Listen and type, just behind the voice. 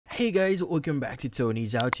Hey guys, welcome back to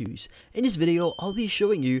Tony's How To's. In this video, I'll be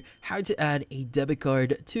showing you how to add a debit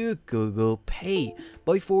card to Google Pay.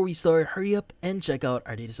 But before we start, hurry up and check out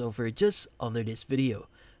our latest offer just under this video.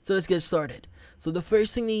 So let's get started. So the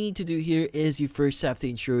first thing you need to do here is you first have to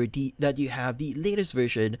ensure that you have the latest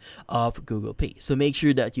version of Google Pay. So make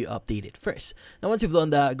sure that you update it first. Now once you've done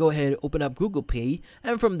that, go ahead, open up Google Pay,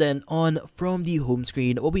 and from then on, from the home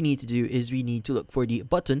screen, what we need to do is we need to look for the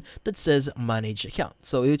button that says Manage Account.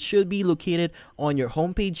 So it should be located on your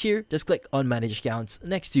home page here. Just click on Manage Accounts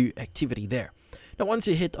next to Activity there. Now once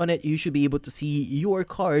you hit on it, you should be able to see your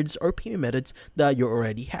cards or payment methods that you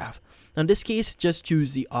already have. Now in this case, just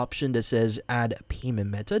choose the option that says Add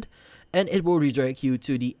Payment Method, and it will redirect you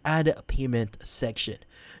to the Add Payment section.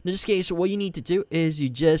 In this case, what you need to do is you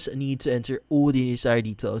just need to enter all the necessary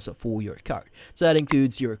details for your card. So that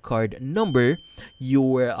includes your card number,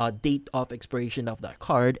 your date of expiration of that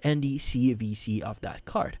card, and the CVC of that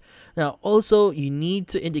card. Now also, you need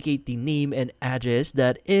to indicate the name and address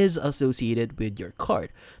that is associated with your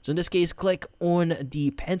card. So in this case, click on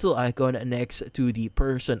the pencil icon next to the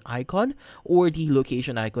person icon or the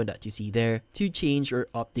location icon that you see there to change or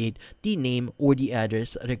update the name or the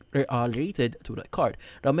address related to the card.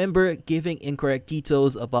 Remember, giving incorrect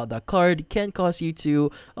details about that card can cause you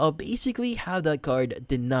to basically have that card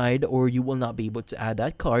denied, or you will not be able to add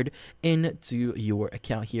that card into your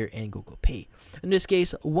account here in Google Pay. In this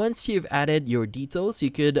case, once you've added your details,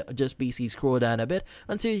 you could just basically scroll down a bit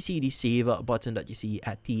until you see the save button that you see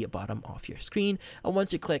at the bottom of your screen. And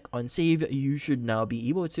once you click on save, you should now be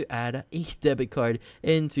able to add a debit card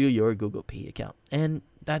into your Google Pay account. And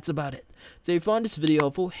that's about it. So if you found this video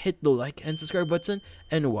helpful, hit the like and subscribe button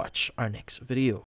and watch our next video.